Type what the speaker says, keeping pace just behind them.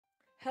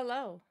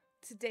Hello.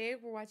 Today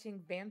we're watching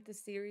Vamp the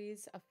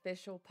series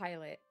official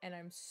pilot, and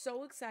I'm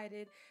so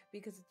excited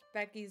because it's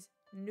Becky's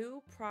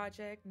new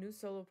project, new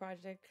solo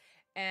project,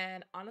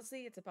 and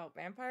honestly, it's about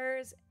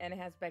vampires and it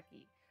has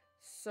Becky.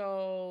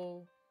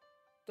 So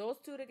those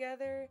two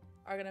together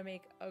are gonna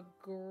make a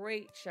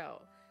great show.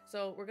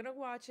 So we're gonna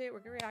watch it, we're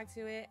gonna react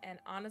to it, and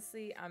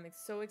honestly, I'm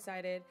so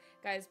excited.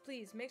 Guys,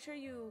 please make sure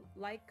you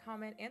like,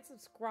 comment, and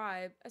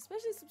subscribe,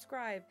 especially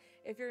subscribe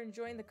if you're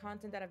enjoying the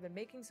content that I've been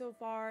making so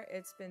far.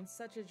 It's been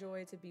such a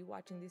joy to be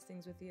watching these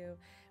things with you,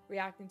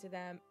 reacting to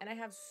them, and I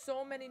have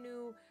so many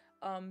new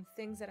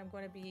things that I'm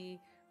going to be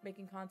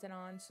making content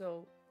on,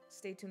 so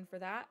stay tuned for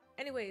that.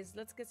 Anyways,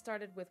 let's get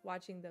started with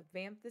watching the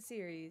Vamp the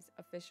series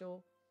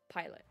official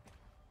pilot.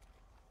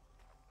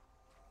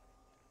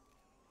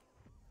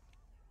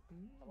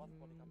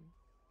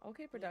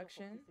 Okay,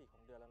 production.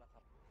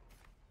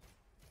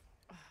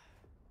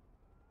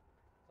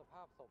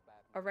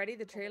 Already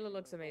the trailer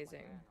looks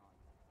amazing.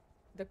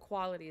 The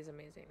quality is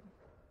amazing.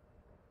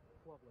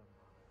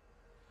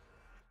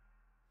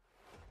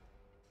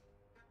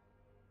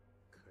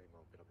 เคยม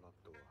องไปรอบ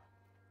ๆตัว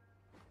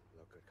แ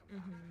ล้วเกิดคำถา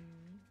ม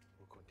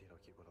ว่าคนที่เรา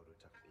คิดว่าเรารู้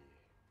จักดี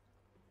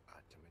อา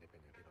จจะไม่ได้เป็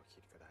นอย่างที่เรา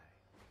คิดก็ได้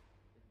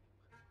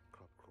ค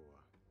รอบครัว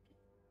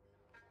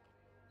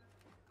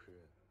เพื่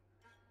อน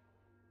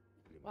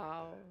หรือแม้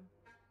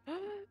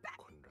แต่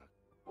คนรัก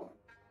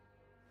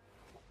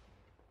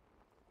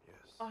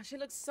Yes. Oh, she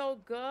looks so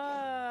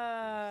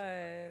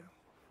good.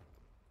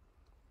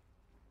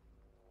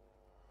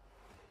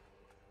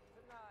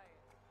 Tonight,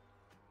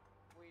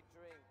 we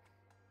drink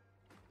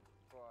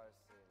for our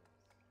sins.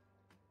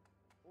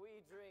 We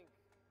drink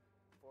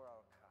for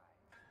our kind.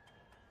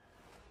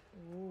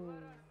 Ooh.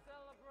 Let us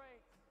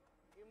celebrate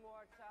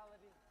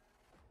immortality.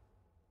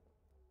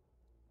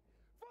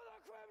 For the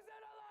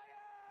Crimson Alliance!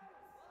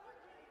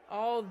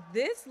 Oh,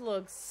 this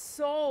looks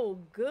so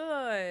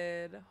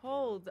good.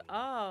 Hold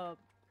up.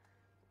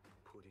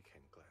 ผู้ที่แข็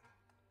งแกร่ง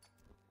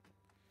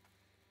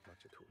มัก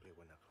จะถูกเรียก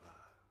ว่านักล่า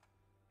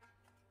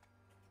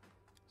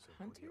ส่วน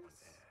ผู้ที่อ่อน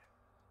แอ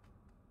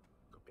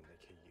ก็เป็นได้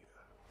แค่เหยื่อ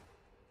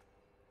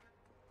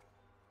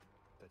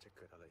แต่จะเ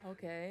กิดอะไรขึ้น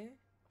Okay.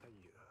 ถ้าเ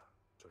หยื่อ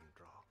จนต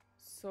รอก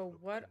So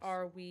what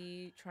are we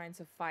trying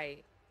to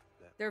fight?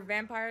 They're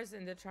vampires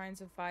and they're trying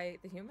to fight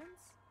the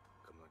humans?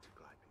 กำลังจะ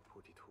กลายเป็นผู้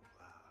ที่ถูก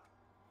ล่า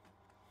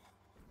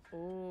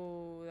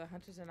Oh, the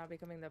hunters are now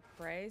becoming the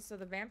prey. So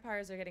the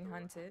vampires are getting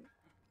hunted.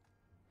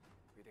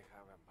 วิธีฆ่า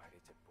แวมไพร์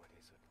ที่เจ็บปวด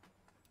ที่สุด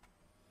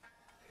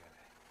คืออะไร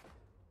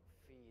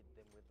Feed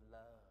them with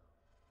love.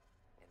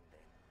 And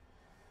then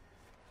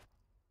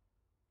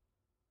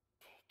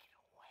take it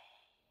away.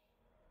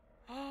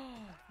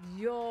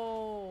 Yo,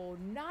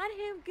 not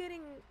him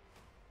getting...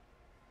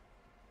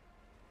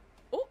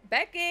 Oh,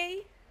 Becky!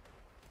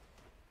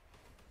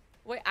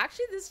 Wait,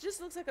 actually, this just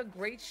looks like a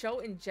great show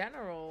in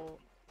general.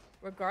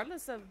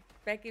 Regardless of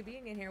Becky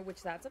being in here,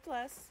 which that's a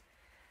plus.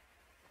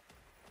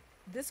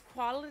 This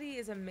quality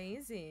is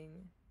amazing.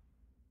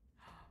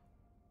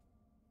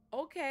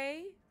 Okay,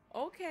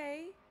 okay.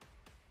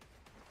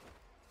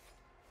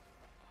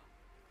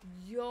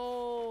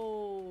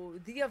 Yo,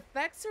 the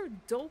effects are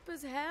dope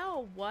as hell.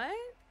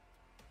 What?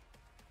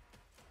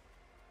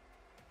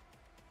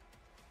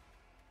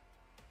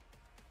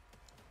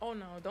 Oh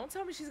no, don't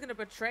tell me she's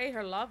gonna betray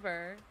her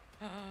lover.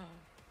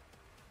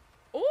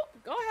 Oh,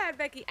 go ahead,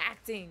 Becky,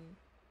 acting.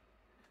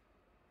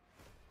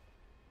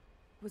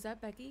 Was that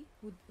Becky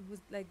who was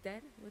like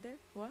dead? Was there?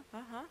 What?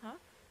 Huh?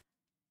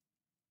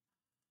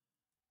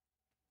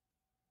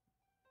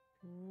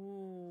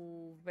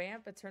 Ooh,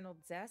 Vamp Eternal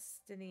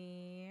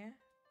Destiny.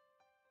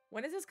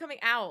 When is this coming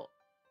out?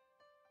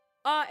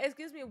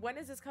 Excuse me, when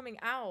is this coming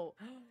out?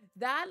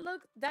 That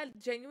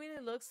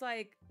genuinely looks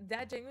like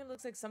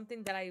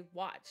something that I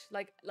watch.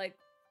 Like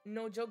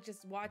no joke,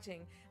 just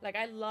watching. Like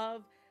I love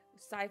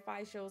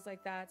sci-fi shows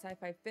like that,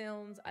 sci-fi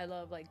films. I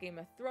love like Game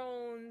of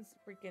Thrones,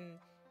 freaking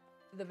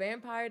The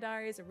Vampire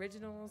Diaries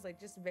originals, like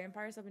just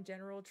vampire stuff in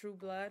general, True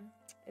Blood.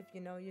 If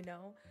you know, you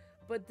know.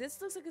 But this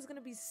looks like it's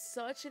gonna be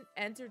such an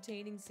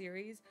entertaining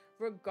series,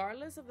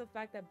 regardless of the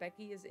fact that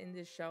Becky is in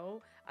this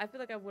show. I feel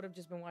like I would have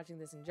just been watching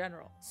this in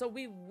general. So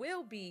we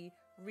will be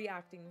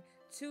reacting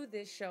to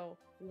this show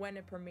when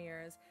it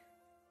premieres.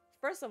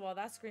 First of all,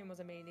 that scream was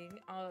amazing.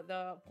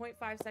 The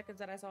 0.5 seconds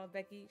that I saw of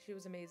Becky, she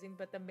was amazing.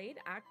 But the main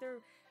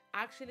actor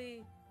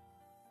actually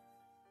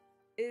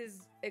is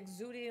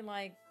exuding,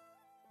 like,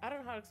 I don't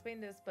know how to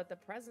explain this, but the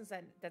presence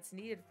that's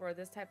needed for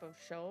this type of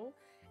show.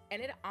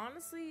 And it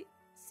honestly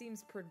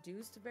seems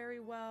produced very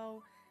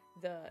well.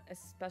 The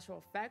special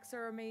effects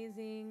are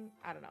amazing.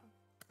 I don't know.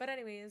 But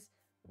anyways,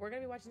 we're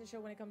going to be watching the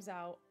show when it comes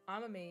out.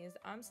 I'm amazed.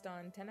 I'm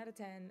stunned. 10 out of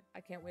 10. I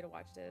can't wait to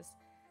watch this.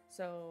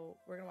 So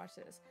we're going to watch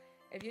this.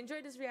 If you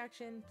enjoyed this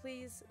reaction,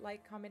 please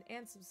like, comment,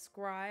 and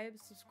subscribe.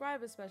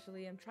 Subscribe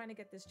especially. I'm trying to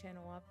get this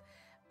channel up.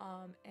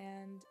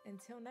 And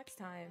until next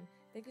time,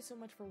 thank you so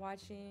much for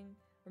watching.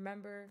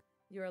 Remember,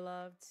 you're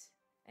loved.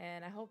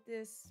 And I hope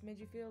this made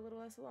you feel a little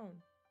less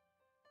alone.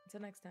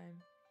 Until next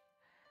time.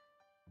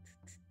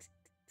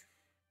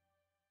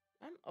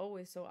 I'm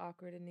always so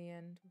awkward in the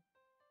end.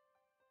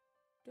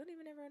 Don't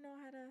even ever know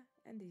how to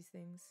end these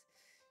things.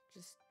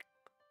 Just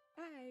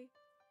bye.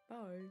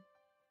 Bye.